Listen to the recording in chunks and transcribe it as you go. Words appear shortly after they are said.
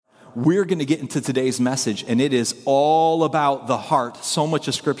we're going to get into today's message, and it is all about the heart. So much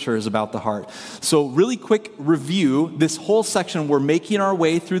of Scripture is about the heart. So really quick review. This whole section, we're making our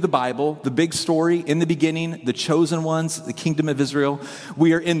way through the Bible, the big story in the beginning, the chosen ones, the kingdom of Israel.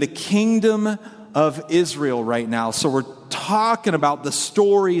 We are in the kingdom of Israel right now. So we're talking about the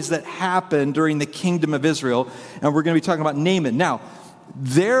stories that happened during the kingdom of Israel, and we're going to be talking about Naaman. Now,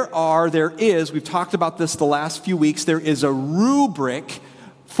 there is, we've talked about this the last few weeks, there is a rubric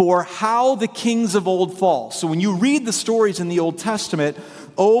for how the kings of old fall. So when you read the stories in the Old Testament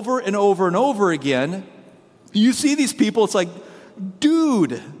over and over and over again, you see these people, it's like,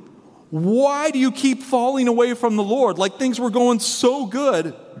 dude, why do you keep falling away from the Lord? Like things were going so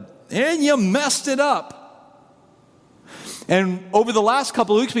good, and you messed it up. And over the last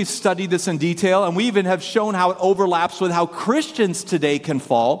couple of weeks, we've studied this in detail, and we even have shown how it overlaps with how Christians today can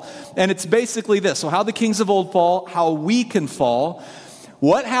fall. And it's basically this. So how the kings of old fall, how we can fall.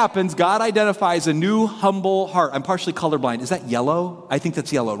 What happens? God identifies a new humble heart. I'm partially colorblind. Is that yellow? I think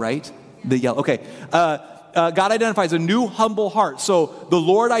that's yellow, right? The yellow. Okay. God identifies a new humble heart. So the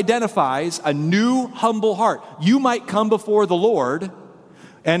Lord identifies a new humble heart. You might come before the Lord,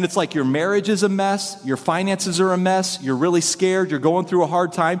 and it's like your marriage is a mess, your finances are a mess, you're really scared, you're going through a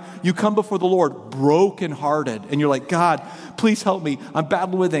hard time. You come before the Lord brokenhearted, and you're like, God, please help me. I'm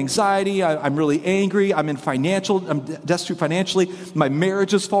battling with anxiety, I'm really angry, I'm destitute financially, my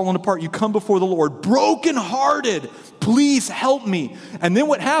marriage is falling apart. You come before the Lord brokenhearted, please help me. And then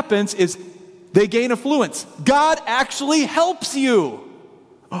what happens is they gain affluence. God actually helps you.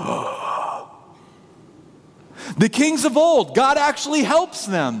 The kings of old, God actually helps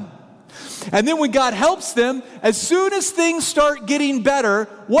them. And then when God helps them, as soon as things start getting better,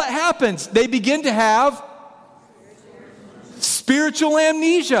 what happens? They begin to have spiritual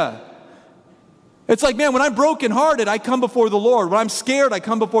amnesia. It's like, man, when I'm brokenhearted, I come before the Lord. When I'm scared, I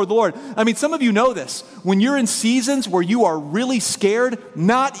come before the Lord. I mean, some of you know this. When you're in seasons where you are really scared,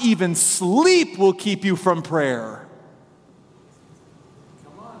 not even sleep will keep you from prayer.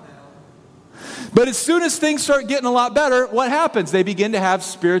 But as soon as things start getting a lot better, what happens? They begin to have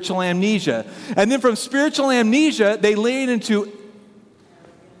spiritual amnesia. And then from spiritual amnesia, they lean into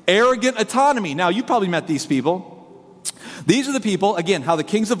arrogant autonomy. Now, you probably met these people. These are the people, again, how the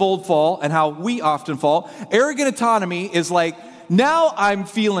kings of old fall and how we often fall. Arrogant autonomy is like, now I'm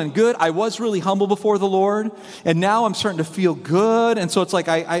feeling good. I was really humble before the Lord, and now I'm starting to feel good. And so it's like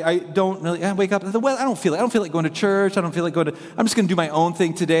I don't really wake up. Well, I don't feel like going to church. I don't feel like going to. I'm just going to do my own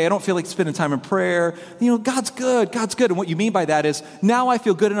thing today. I don't feel like spending time in prayer. You know, God's good. God's good. And what you mean by that is now I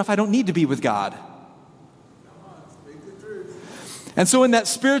feel good enough. I don't need to be with God. And so in that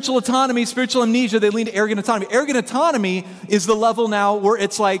spiritual autonomy, spiritual amnesia, they lean to arrogant autonomy. Arrogant autonomy is the level now where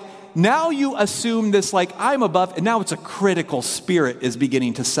it's like, now you assume this like, I'm above, and now it's a critical spirit is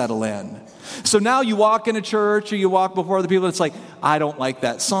beginning to settle in. So now you walk into church or you walk before other people, it's like, I don't like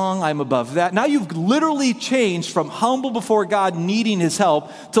that song, I'm above that. Now you've literally changed from humble before God needing his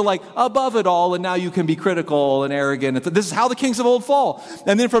help to like above it all, and now you can be critical and arrogant. This is how the kings of old fall.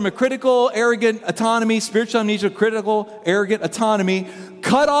 And then from a critical, arrogant autonomy, spiritual amnesia, critical, arrogant autonomy,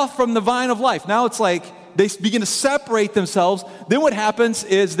 cut off from the vine of life. Now it's like, they begin to separate themselves. Then what happens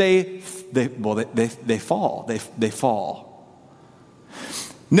is they fall. They fall.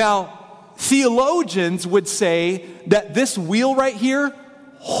 Now, theologians would say that this wheel right here,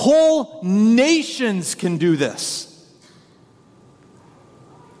 whole nations can do this.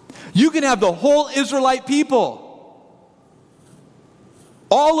 You can have the whole Israelite people,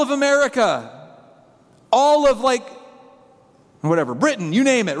 all of America, all of whatever, Britain, you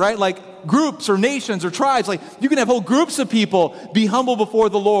name it, right? Like groups or nations or tribes. Like you can have whole groups of people be humble before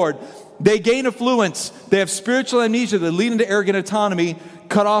the Lord. They gain affluence. They have spiritual amnesia. They lead into arrogant autonomy.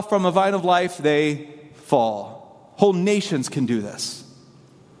 Cut off from a vine of life, they fall. Whole nations can do this.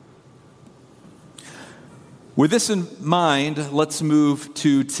 With this in mind, let's move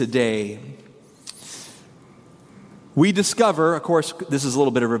to today. We discover, of course, this is a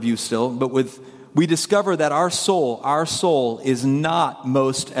little bit of review still, but we discover that our soul is not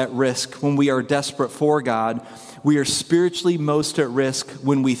most at risk when we are desperate for God. We are spiritually most at risk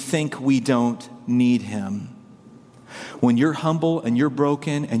when we think we don't need him. When you're humble and you're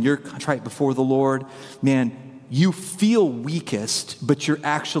broken and you're contrite before the Lord, man, you feel weakest, but you're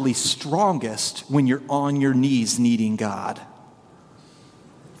actually strongest when you're on your knees needing God.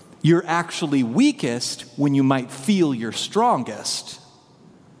 You're actually weakest when you might feel you're strongest.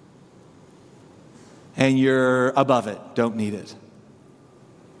 And you're above it, don't need it.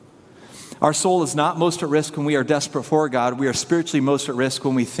 Our soul is not most at risk when we are desperate for God. We are spiritually most at risk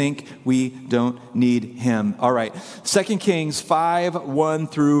when we think we don't need him. All right, 2 Kings 5, 1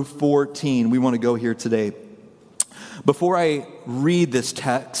 through 14. We want to go here today. Before I read this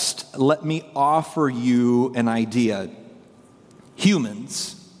text, let me offer you an idea.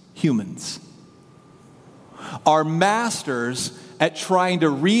 Humans are masters at trying to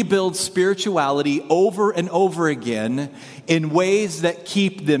rebuild spirituality over and over again in ways that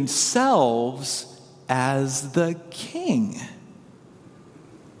keep themselves as the king.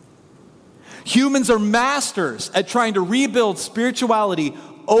 Humans are masters at trying to rebuild spirituality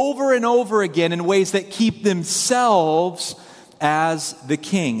over and over again in ways that keep themselves as the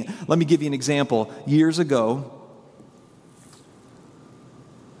king. Let me give you an example. Years ago,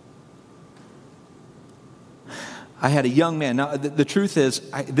 I had a young man. Now, the truth is,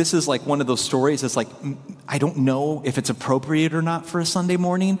 this is like one of those stories. It's like, I don't know if it's appropriate or not for a Sunday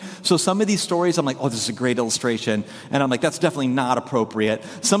morning. So some of these stories, I'm like, oh, this is a great illustration. And I'm like, that's definitely not appropriate.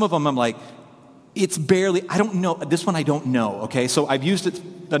 Some of them, I'm like, it's barely, I don't know. This one I don't know, okay? So I've used it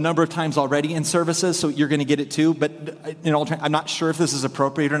a number of times already in services, so you're going to get it too. But I'm not sure if this is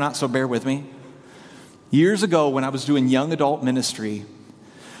appropriate or not, so bear with me. Years ago, when I was doing young adult ministry,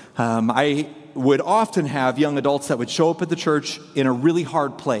 I would often have young adults that would show up at the church in a really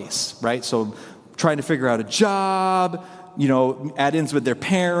hard place, right? So trying to figure out a job, add-ins with their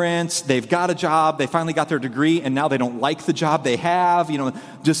parents, they've got a job, they finally got their degree, and now they don't like the job they have,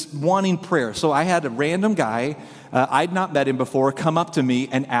 just wanting prayer. So I had a random guy, I'd not met him before, come up to me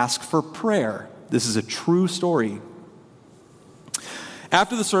and ask for prayer. This is a true story.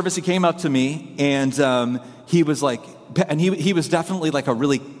 After the service, he came up to me, and he was like, and he was definitely like a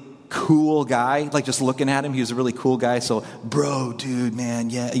really cool guy, like just looking at him, he was a really cool guy. So, bro, dude, man,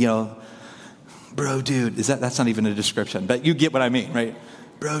 yeah, bro, dude, that's not even a description, but you get what I mean, right?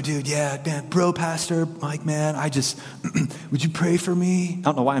 Bro, dude, yeah, man, bro, pastor, Mike, man, would you pray for me? I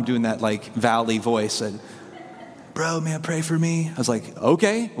don't know why I'm doing that like valley voice. Bro, man, pray for me. I was like,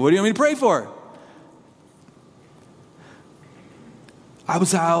 okay, what do you want me to pray for? I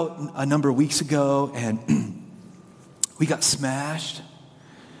was out a number of weeks ago and we got smashed.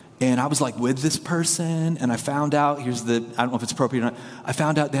 And I was like with this person, and I found out, I don't know if it's appropriate or not, I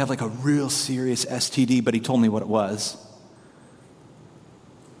found out they have like a real serious STD, but he told me what it was.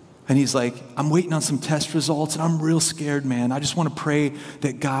 And he's like, I'm waiting on some test results, and I'm real scared, man. I just want to pray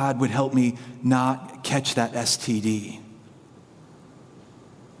that God would help me not catch that STD.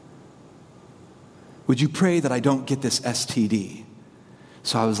 Would you pray that I don't get this STD?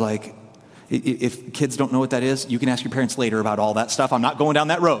 So I was like, if kids don't know what that is, you can ask your parents later about all that stuff. I'm not going down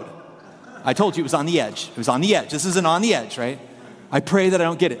that road. I told you it was on the edge. It was on the edge. This isn't on the edge, right? I pray that I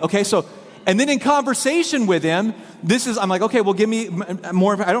don't get it. Okay, so, and then in conversation with him, I'm like, okay, well, give me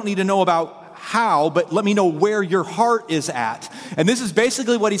more. I don't need to know about how, but let me know where your heart is at. And this is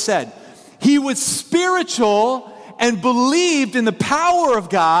basically what he said. He was spiritual and believed in the power of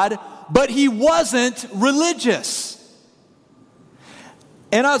God, but he wasn't religious.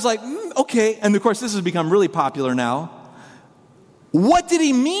 And I was like, okay. And of course, this has become really popular now. What did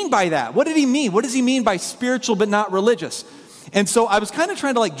he mean by that? What did he mean? What does he mean by spiritual but not religious? And so I was kind of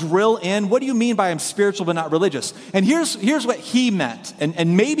trying to like drill in, what do you mean by I'm spiritual but not religious? And here's what he meant.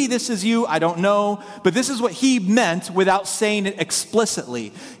 And maybe this is you, I don't know, but this is what he meant without saying it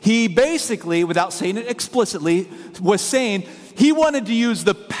explicitly. He basically, without saying it explicitly, was saying he wanted to use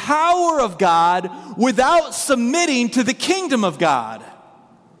the power of God without submitting to the kingdom of God.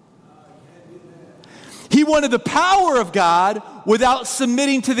 He wanted the power of God without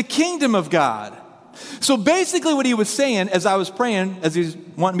submitting to the kingdom of God. So basically what he was saying as I was praying, as he was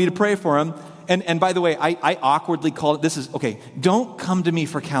wanting me to pray for him, and by the way, I awkwardly called it, don't come to me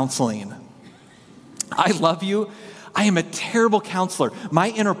for counseling. I love you. I am a terrible counselor. My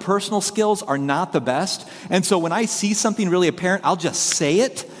interpersonal skills are not the best. And so when I see something really apparent, I'll just say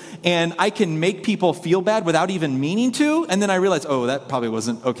it. And I can make people feel bad without even meaning to. And then I realize, oh, that probably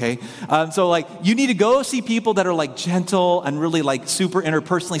wasn't okay. So you need to go see people that are like gentle and really like super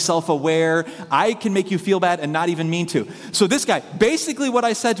interpersonally self-aware. I can make you feel bad and not even mean to. So this guy, basically what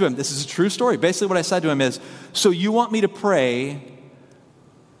I said to him, this is a true story. Basically what I said to him is, so you want me to pray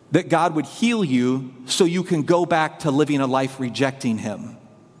that God would heal you so you can go back to living a life rejecting him?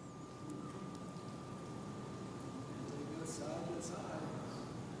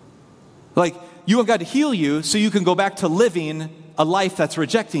 Like, you want God to heal you so you can go back to living a life that's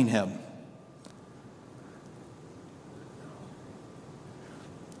rejecting him.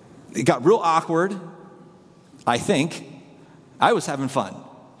 It got real awkward, I think. I was having fun.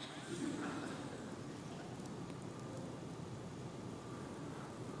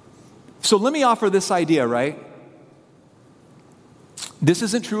 So let me offer this idea, right? This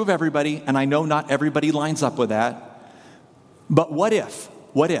isn't true of everybody, and I know not everybody lines up with that. But what if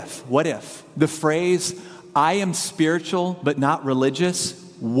the phrase, I am spiritual but not religious,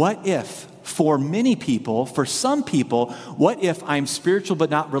 what if for many people, for some people, what if I'm spiritual but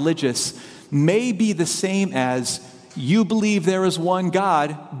not religious may be the same as you believe there is one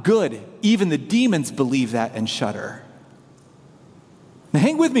God, good. Even the demons believe that and shudder. Now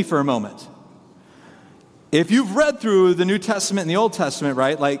hang with me for a moment. If you've read through the New Testament and the Old Testament,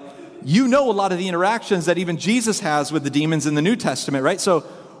 right, like you know a lot of the interactions that even Jesus has with the demons in the New Testament, right? So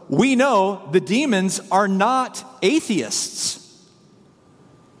we know the demons are not atheists.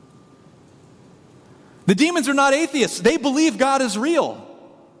 The demons are not atheists. They believe God is real.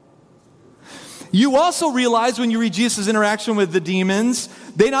 You also realize when you read Jesus' interaction with the demons,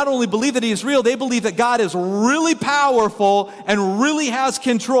 they not only believe that he is real, they believe that God is really powerful and really has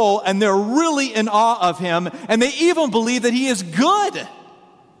control, and they're really in awe of him, and they even believe that he is good.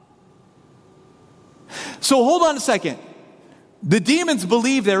 So hold on a second. The demons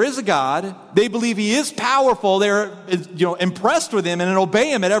believe there is a God. They believe he is powerful. They're impressed with him and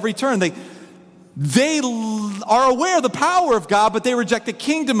obey him at every turn. They are aware of the power of God, but they reject the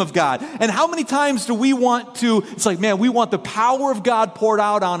kingdom of God. And how many times do we want to, it's like, man, we want the power of God poured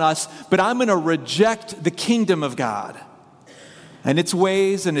out on us, but I'm going to reject the kingdom of God and its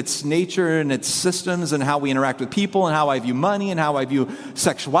ways and its nature and its systems and how we interact with people and how I view money and how I view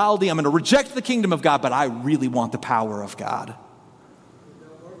sexuality. I'm going to reject the kingdom of God, but I really want the power of God.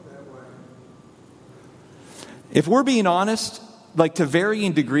 If we're being honest, like to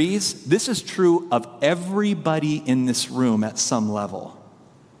varying degrees, this is true of everybody in this room at some level,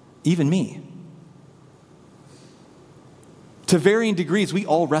 even me. To varying degrees, we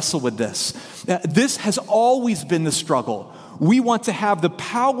all wrestle with this. This has always been the struggle. We want to have the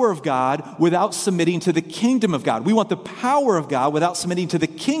power of God without submitting to the kingdom of God. We want the power of God without submitting to the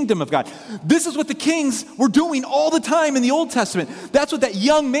kingdom of God. This is what the kings were doing all the time in the Old Testament. That's what that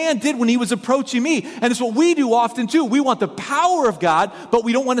young man did when he was approaching me. And it's what we do often too. We want the power of God, but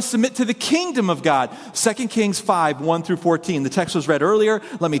we don't want to submit to the kingdom of God. 2 Kings 5, 1 through 14. The text was read earlier.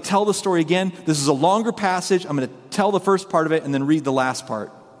 Let me tell the story again. This is a longer passage. I'm going to tell the first part of it and then read the last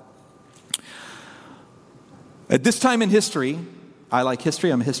part. At this time in history, I like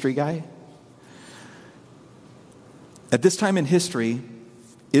history, I'm a history guy. At this time in history,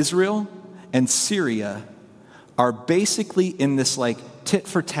 Israel and Syria are basically in this like tit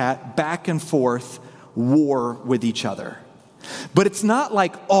for tat, back and forth war with each other. But it's not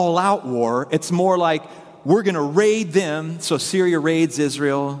like all out war. It's more like we're going to raid them. So Syria raids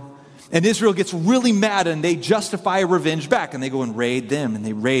Israel. And Israel gets really mad and they justify a revenge back and they go and raid them and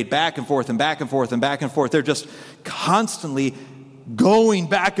they raid back and forth and back and forth and back and forth. They're just constantly going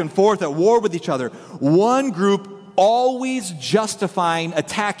back and forth at war with each other. One group always justifying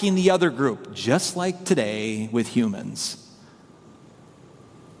attacking the other group, just like today with humans.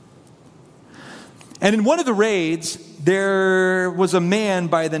 And in one of the raids, there was a man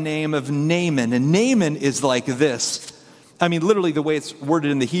by the name of Naaman. And Naaman is like this. I mean, literally the way it's worded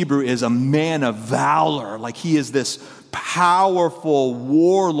in the Hebrew is a man of valor. Like he is this powerful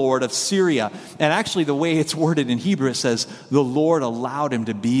warlord of Syria. And actually the way it's worded in Hebrew, it says, the Lord allowed him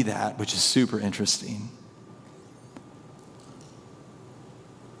to be that, which is super interesting.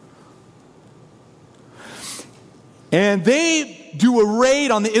 And they do a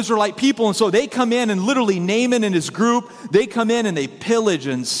raid on the Israelite people. And so they come in and literally Naaman and his group, they come in and they pillage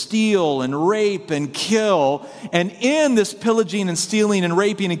and steal and rape and kill. And in this pillaging and stealing and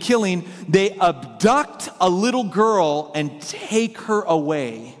raping and killing, they abduct a little girl and take her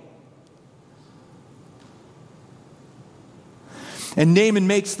away. And Naaman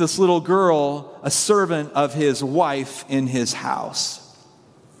makes this little girl a servant of his wife in his house.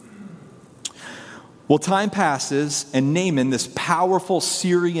 Well, time passes, and Naaman, this powerful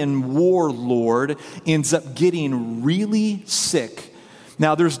Syrian warlord, ends up getting really sick.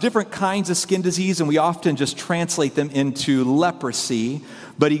 Now, there's different kinds of skin disease, and we often just translate them into leprosy.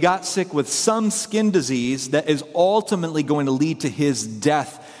 But he got sick with some skin disease that is ultimately going to lead to his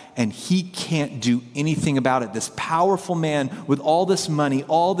death, and he can't do anything about it. This powerful man with all this money,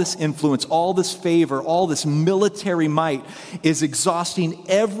 all this influence, all this favor, all this military might is exhausting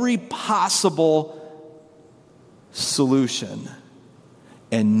every possible solution,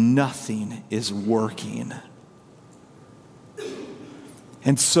 and nothing is working.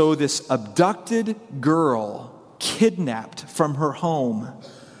 And so this abducted girl, kidnapped from her home,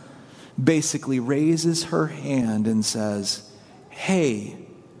 basically raises her hand and says, hey,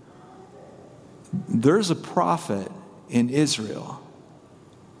 there's a prophet in Israel.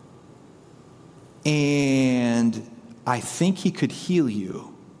 and I think he could heal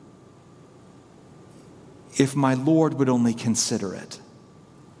you if my Lord would only consider it.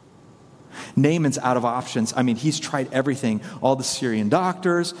 Naaman's out of options. I mean, he's tried everything. All the Syrian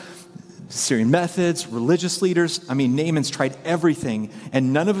doctors, Syrian methods, religious leaders. I mean, Naaman's tried everything.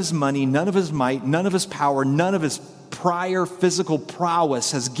 And none of his money, none of his might, none of his power, none of his prior physical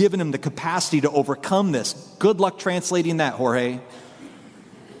prowess has given him the capacity to overcome this. Good luck translating that, Jorge.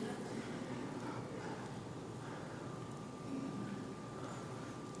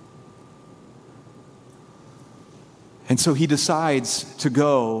 And so he decides to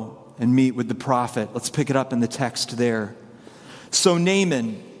go and meet with the prophet. Let's pick it up in the text there. So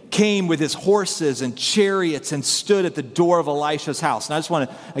Naaman came with his horses and chariots and stood at the door of Elisha's house. And I just want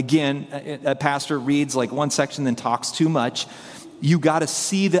to, again, a pastor reads like one section then talks too much. You got to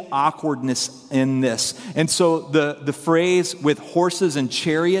see the awkwardness in this. And so the phrase with horses and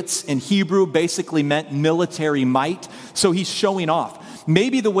chariots in Hebrew basically meant military might. So he's showing off.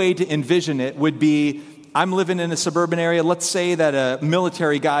 Maybe the way to envision it would be, I'm living in a suburban area. Let's say that a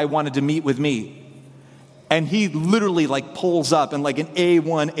military guy wanted to meet with me. And he literally like pulls up in like an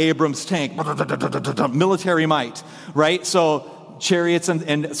A1 Abrams tank, military might, right? So chariots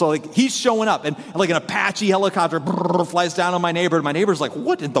and so like he's showing up and like an Apache helicopter flies down on my neighbor. And my neighbor's like,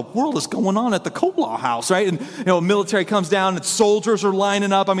 what in the world is going on at the Colaw house, right? And military comes down and soldiers are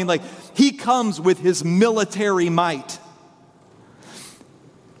lining up. I mean, like he comes with his military might.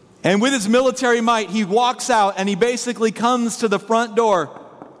 And with his military might, he walks out and he basically comes to the front door.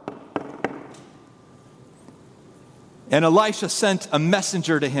 And Elisha sent a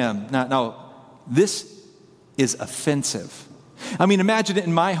messenger to him. Now, this is offensive. I mean, imagine it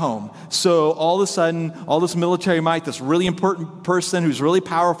in my home. So all of a sudden, all this military might, this really important person who's really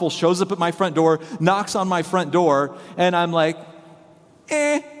powerful shows up at my front door, knocks on my front door, and I'm like,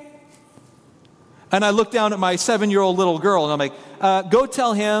 eh. And I look down at my 7-year-old little girl, and I'm like, go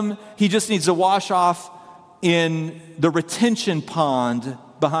tell him he just needs to wash off in the retention pond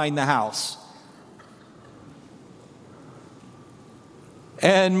behind the house.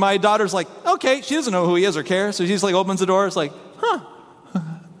 And my daughter's like, okay, she doesn't know who he is or care. So she's like, opens the door. It's like,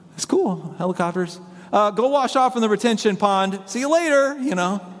 it's cool, helicopters. Go wash off in the retention pond. See you later,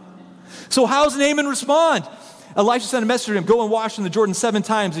 So how's Naaman respond? Elisha sent a message to him, go and wash in the Jordan 7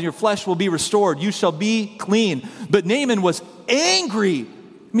 times and your flesh will be restored. You shall be clean. But Naaman was angry.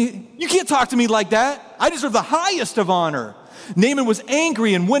 I mean, you can't talk to me like that. I deserve the highest of honor. Naaman was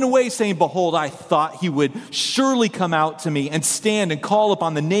angry and went away saying, behold, I thought he would surely come out to me and stand and call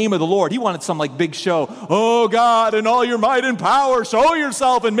upon the name of the Lord. He wanted some like big show. Oh God, in all your might and power, show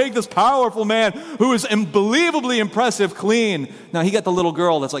yourself and make this powerful man who is unbelievably impressive clean. Now he got the little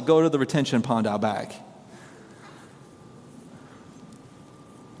girl that's like, go to the retention pond out back.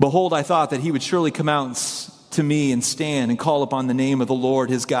 Behold, I thought that he would surely come out to me and stand and call upon the name of the Lord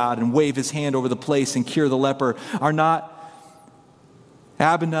his God and wave his hand over the place and cure the leper. Are not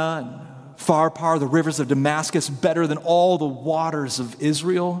Abana and Pharpar, the rivers of Damascus, better than all the waters of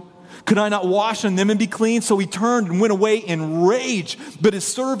Israel? Could I not wash in them and be clean? So he turned and went away in rage. But his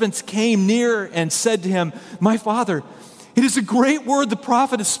servants came near and said to him, my father, it is a great word the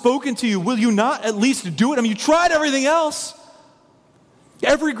prophet has spoken to you. Will you not at least do it? I mean, you tried everything else.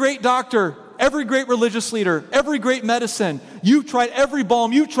 Every great doctor, every great religious leader, every great medicine, you've tried every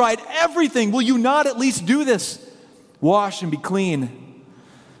balm, you've tried everything. Will you not at least do this? Wash and be clean.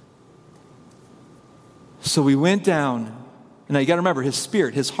 So we went down, and now you got to remember his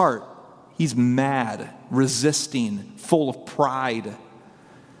spirit, his heart, he's mad, resisting, full of pride.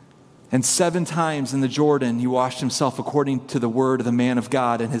 And 7 times in the Jordan, he washed himself according to the word of the man of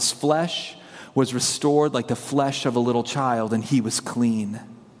God, and his flesh was restored like the flesh of a little child, and he was clean.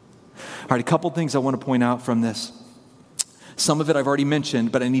 All right, a couple things I want to point out from this. Some of it I've already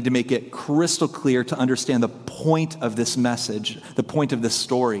mentioned, but I need to make it crystal clear to understand the point of this message, the point of this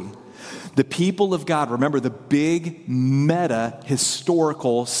story. The people of God, remember the big meta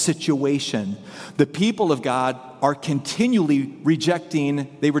historical situation. The people of God are continually reject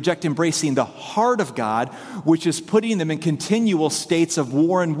embracing the heart of God, which is putting them in continual states of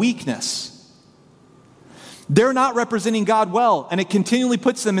war and weakness. They're not representing God well, and it continually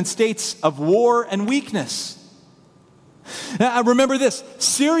puts them in states of war and weakness. Now, remember this,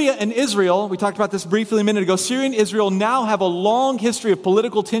 Syria and Israel, we talked about this briefly a minute ago, Syria and Israel now have a long history of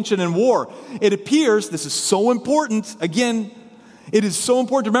political tension and war. It appears, this is so important, again, it is so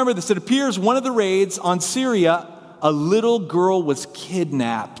important to remember this, it appears one of the raids on Syria, a little girl was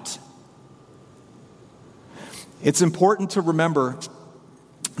kidnapped. It's important to remember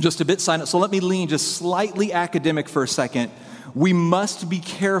just a bit silent. So let me lean just slightly academic for a second. We must be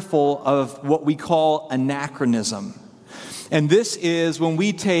careful of what we call anachronism. And this is when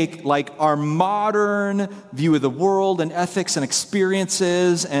we take like our modern view of the world and ethics and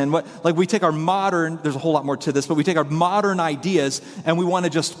experiences and we take our modern, there's a whole lot more to this, but we take our modern ideas and we want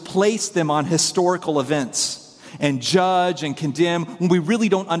to just place them on historical events and judge and condemn when we really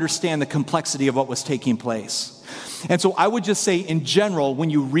don't understand the complexity of what was taking place. And so I would just say in general, when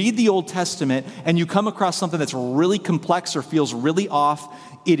you read the Old Testament and you come across something that's really complex or feels really off,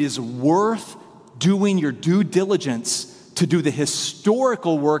 it is worth doing your due diligence to do the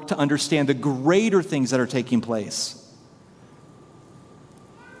historical work to understand the greater things that are taking place.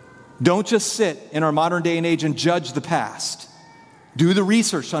 Don't just sit in our modern day and age and judge the past. Do the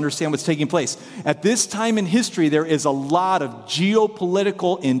research to understand what's taking place. At this time in history, there is a lot of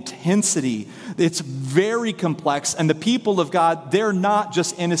geopolitical intensity. It's very complex, and the people of God, they're not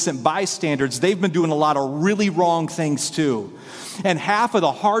just innocent bystanders. They've been doing a lot of really wrong things too. And half of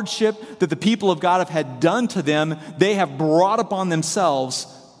the hardship that the people of God have had done to them, they have brought upon themselves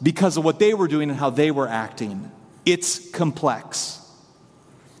because of what they were doing and how they were acting. It's complex.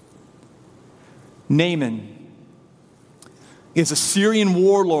 Naaman is a Syrian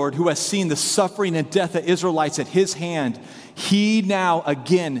warlord who has seen the suffering and death of Israelites at his hand. He now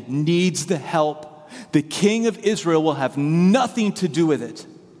again needs the help. The king of Israel will have nothing to do with it.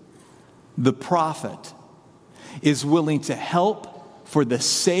 The prophet is willing to help for the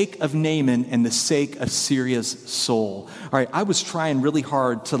sake of Naaman and the sake of Syria's soul. All right, I was trying really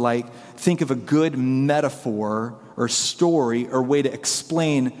hard to think of a good metaphor or story or way to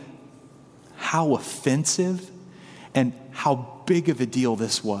explain how offensive and how big of a deal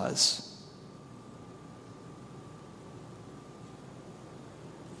this was.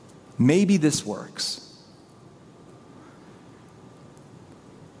 Maybe this works.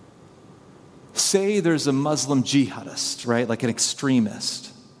 Say there's a Muslim jihadist, right? Like an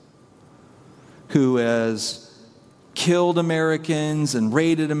extremist who has killed Americans and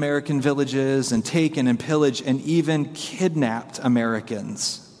raided American villages and taken and pillaged and even kidnapped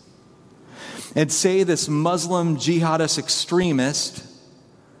Americans. And say this Muslim jihadist extremist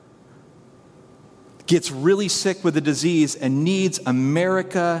gets really sick with a disease and needs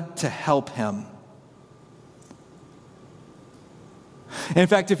America to help him. In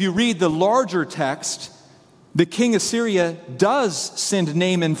fact, if you read the larger text, the king of Syria does send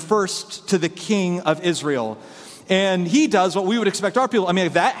Naaman first to the king of Israel. And he does what we would expect our people. I mean,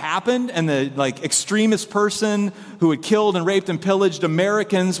 if that happened and the extremist person who had killed and raped and pillaged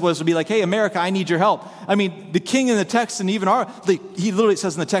Americans was to be like, hey, America, I need your help. I mean, the king in the text and even he literally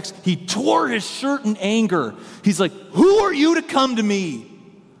says in the text, he tore his shirt in anger. He's like, who are you to come to me?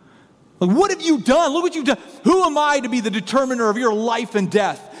 Like, what have you done? Look what you've done. Who am I to be the determiner of your life and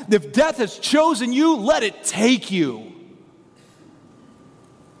death? If death has chosen you, let it take you.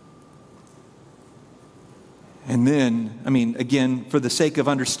 And then, again, for the sake of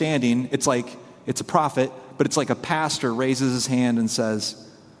understanding, it's a prophet, but it's like a pastor raises his hand and says,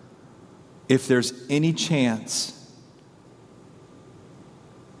 if there's any chance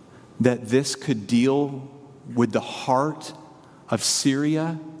that this could deal with the heart of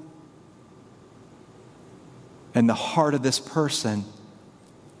Syria and the heart of this person,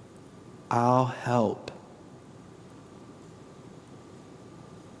 I'll help.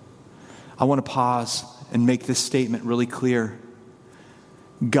 I want to pause and make this statement really clear.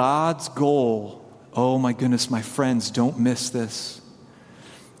 God's goal, oh my goodness, my friends, don't miss this.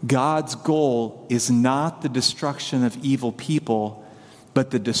 God's goal is not the destruction of evil people,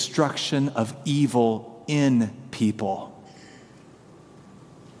 but the destruction of evil in people.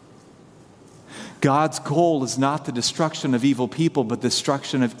 God's goal is not the destruction of evil people, but the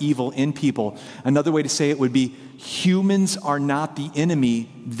destruction of evil in people. Another way to say it would be, humans are not the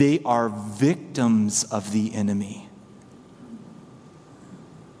enemy, they are victims of the enemy.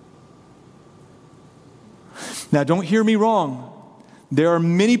 Now, don't hear me wrong. There are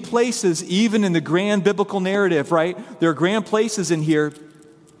many places, even in the grand biblical narrative, right? There are grand places in here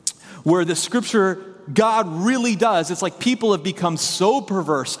where the scripture, God really does. It's like people have become so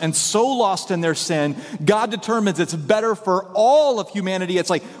perverse and so lost in their sin. God determines it's better for all of humanity. It's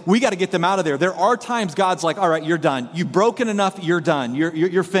like, we got to get them out of there. There are times God's like, all right, you're done. You've broken enough, you're done.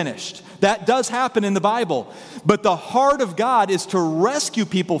 You're finished. That does happen in the Bible. But the heart of God is to rescue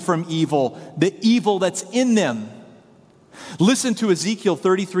people from evil, the evil that's in them. Listen to Ezekiel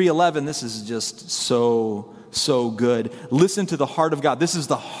 33:11. This is just so good. Listen to the heart of God. This is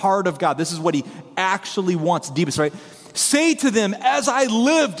the heart of God. This is what he actually wants deepest, right? Say to them, as I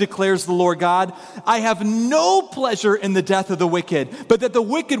live, declares the Lord God, I have no pleasure in the death of the wicked, but that the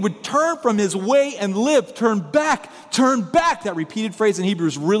wicked would turn from his way and live. Turn back, turn back. That repeated phrase in Hebrew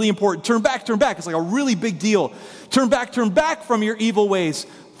is really important. Turn back, turn back. It's like a really big deal. Turn back from your evil ways,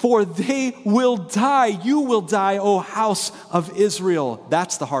 for they will die. You will die, O house of Israel.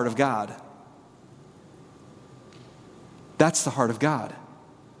 That's the heart of God. That's the heart of God.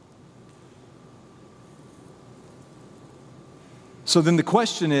 So then the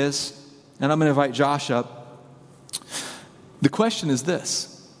question is, and I'm going to invite Josh up. The question is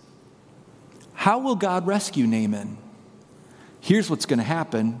this: how will God rescue Naaman? Here's what's going to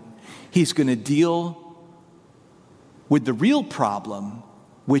happen. He's going to deal with the real problem,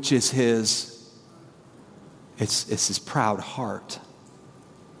 which is his proud heart.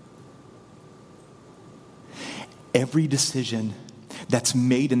 Every decision that's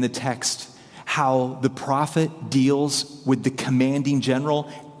made in the text, how the prophet deals with the commanding general,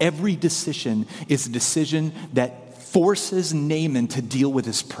 every decision is a decision that forces Naaman to deal with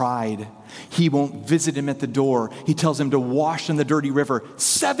his pride. He won't visit him at the door. He tells him to wash in the dirty river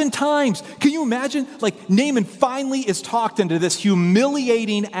 7 times. Can you imagine? Like, Naaman finally is talked into this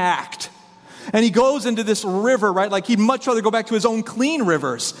humiliating act. And he goes into this river, right? Like, he'd much rather go back to his own clean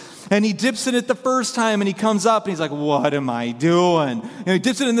rivers. And he dips in it the first time, and he comes up, and he's like, what am I doing? And he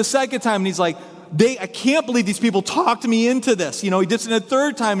dips it in the second time, and he's like, I can't believe these people talked me into this. He dips in a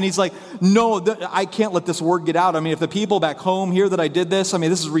third time, and he's like, no, I can't let this word get out. I mean, if the people back home hear that I did this, I mean,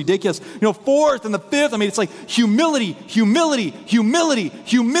 this is ridiculous. Fourth and the fifth, I mean, it's like humility, humility, humility,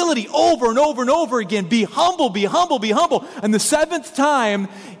 humility, over and over and over again. Be humble, be humble, be humble. And the 7th time,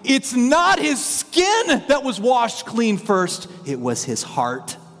 it's not his skin that was washed clean first. It was his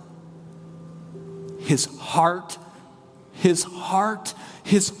heart. His heart. His heart.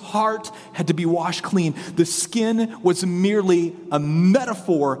 His heart had to be washed clean. The skin was merely a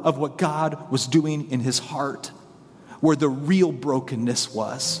metaphor of what God was doing in his heart, where the real brokenness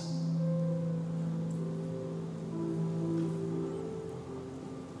was.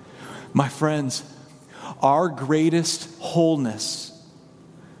 My friends, our greatest wholeness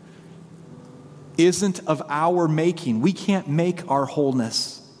isn't of our making. We can't make our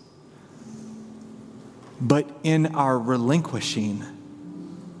wholeness, but in our relinquishing.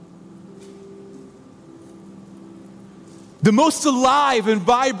 The most alive and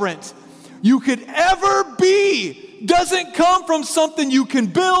vibrant you could ever be doesn't come from something you can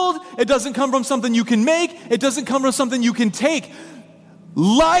build. It doesn't come from something you can make. It doesn't come from something you can take.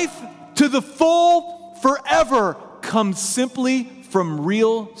 Life to the full forever comes simply from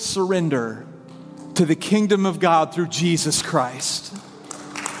real surrender to the kingdom of God through Jesus Christ.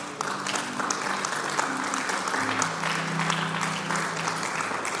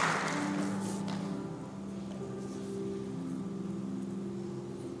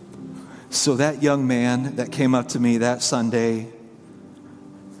 So that young man that came up to me that Sunday,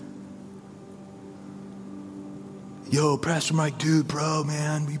 yo, Pastor Mike, dude, bro,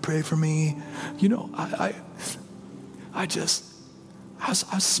 man, will you pray for me? I was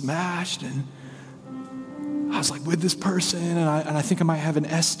smashed, and I was like with this person, and I think I might have an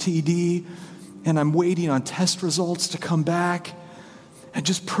STD, and I'm waiting on test results to come back, and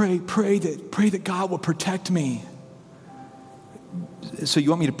just pray that God will protect me. So you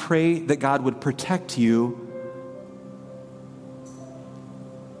want me to pray that God would protect you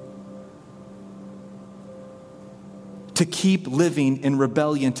to keep living in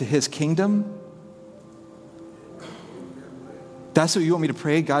rebellion to his kingdom? That's what you want me to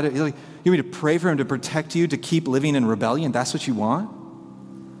pray? God, you want me to pray for him to protect you to keep living in rebellion? That's what you want?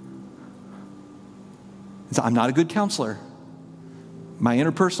 I'm not a good counselor. My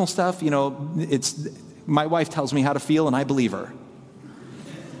interpersonal stuff, it's my wife tells me how to feel, and I believe her.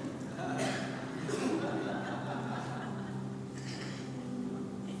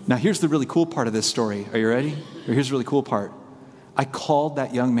 Now, here's the really cool part of this story. Are you ready? Here's the really cool part. I called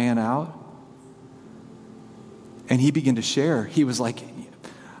that young man out, and he began to share. He was like,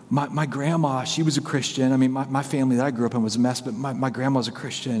 my grandma, she was a Christian. I mean, my family that I grew up in was a mess, but my grandma was a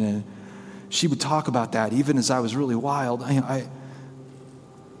Christian, and she would talk about that even as I was really wild. I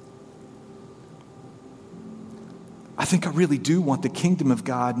think I really do want the kingdom of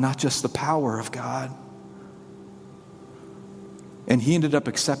God, not just the power of God. And he ended up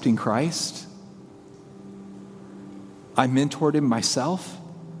accepting Christ. I mentored him myself.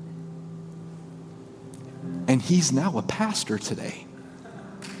 And he's now a pastor today.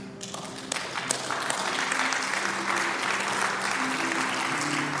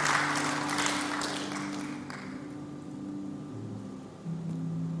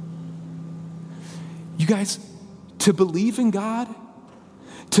 You guys, To believe in God,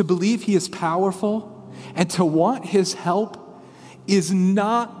 to believe He is powerful, and to want His help is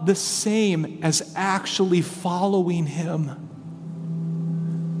not the same as actually following Him.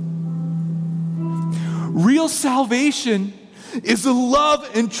 Real salvation is a love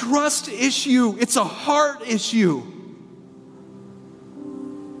and trust issue. It's a heart issue.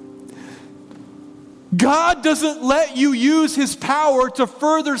 God doesn't let you use His power to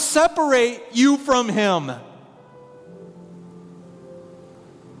further separate you from Him.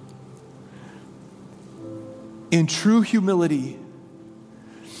 In true humility,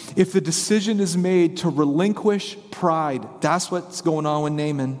 if the decision is made to relinquish pride, that's what's going on with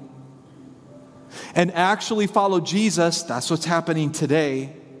Naaman, and actually follow Jesus, that's what's happening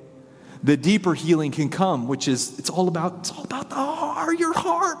today, the deeper healing can come, which is, it's all about the heart, your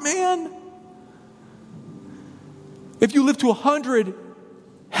heart, man. If you live to 100,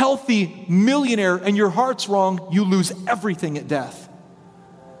 healthy, millionaire, and your heart's wrong, you lose everything at death.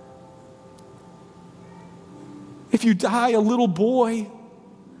 If you die a little boy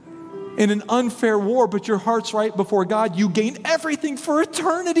in an unfair war, but your heart's right before God, you gain everything for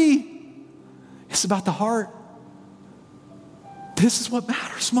eternity. It's about the heart. This is what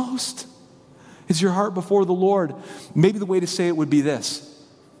matters most, is your heart before the Lord. Maybe the way to say it would be this.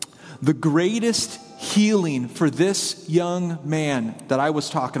 The greatest healing for this young man that I was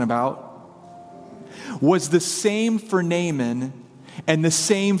talking about was the same for Naaman and the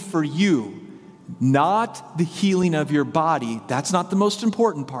same for you. Not the healing of your body, that's not the most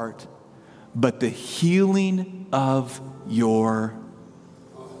important part, but the healing of your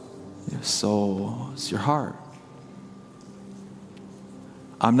soul, it's your heart.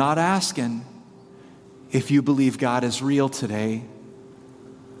 I'm not asking if you believe God is real today.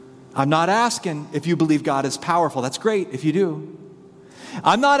 I'm not asking if you believe God is powerful. That's great if you do.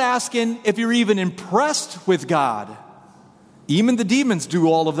 I'm not asking if you're even impressed with God. Even the demons do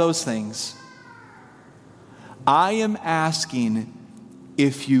all of those things. I am asking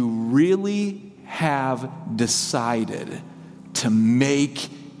if you really have decided to make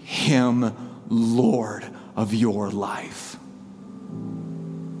Him Lord of your life.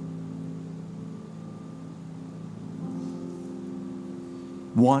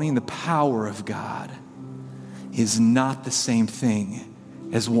 Wanting the power of God is not the same thing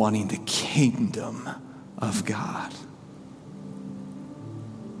as wanting the kingdom of God.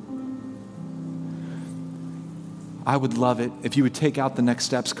 I would love it if you would take out the Next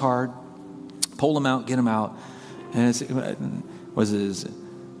Steps card, pull them out, get them out. And is it kind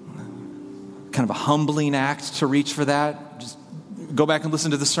of a humbling act to reach for that? Just go back and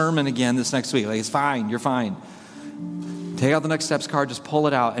listen to the sermon again this next week. Like, it's fine, you're fine. Take out the Next Steps card, just pull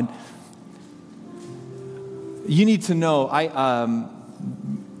it out. And you need to know,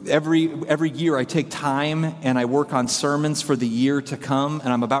 every year I take time and I work on sermons for the year to come,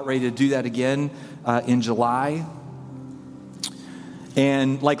 and I'm about ready to do that again in July.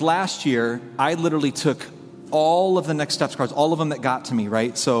 And like last year, I literally took all of the Next Steps cards, all of them that got to me,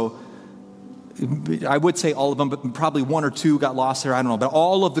 right? So I would say all of them, but probably one or two got lost there, I don't know. But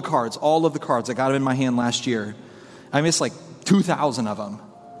all of the cards, I got them in my hand last year. I missed like 2,000 of them.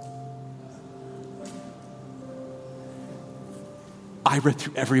 I read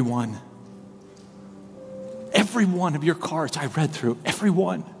through every one. Every one of your cards I read through, every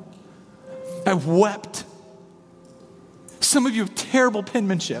one. I wept. Some of you have terrible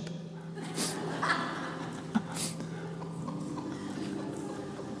penmanship.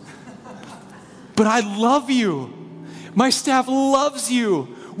 But I love you. My staff loves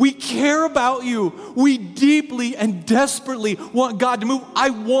you. We care about you. We deeply and desperately want God to move.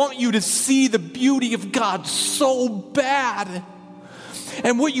 I want you to see the beauty of God so bad.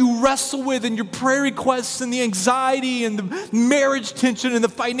 And what you wrestle with and your prayer requests and the anxiety and the marriage tension and the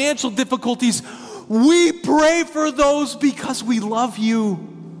financial difficulties, we pray for those because we love you.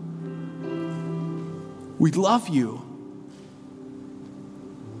 We love you.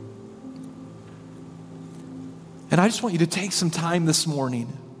 And I just want you to take some time this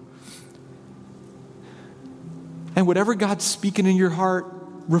morning. And whatever God's speaking in your heart,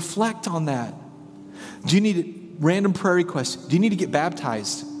 reflect on that. Do you need random prayer requests? Do you need to get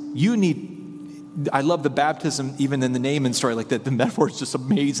baptized? I love the baptism, even in the Naaman story, like that. The metaphor is just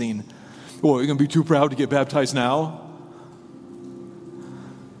amazing. Oh, you're going to be too proud to get baptized now?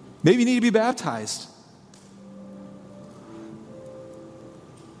 Maybe you need to be baptized.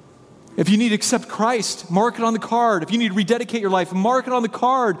 If you need to accept Christ, mark it on the card. If you need to rededicate your life, mark it on the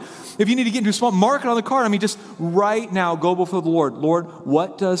card. If you need to get into a small, mark it on the card. I mean, just right now, go before the Lord. Lord,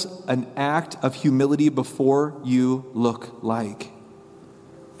 what does an act of humility before you look like?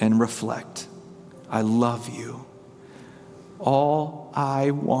 And reflect. I love you. All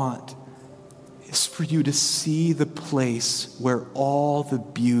I want is for you to see the place where all the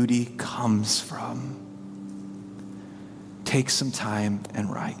beauty comes from. Take some time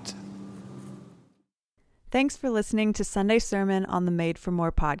and write. Thanks for listening to Sunday Sermon on the Made for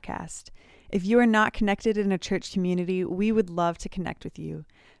More podcast. If you are not connected in a church community, we would love to connect with you.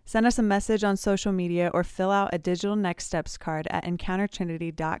 Send us a message on social media or fill out a digital Next Steps card at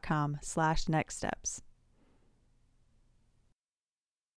encountertrinity.com/nextsteps.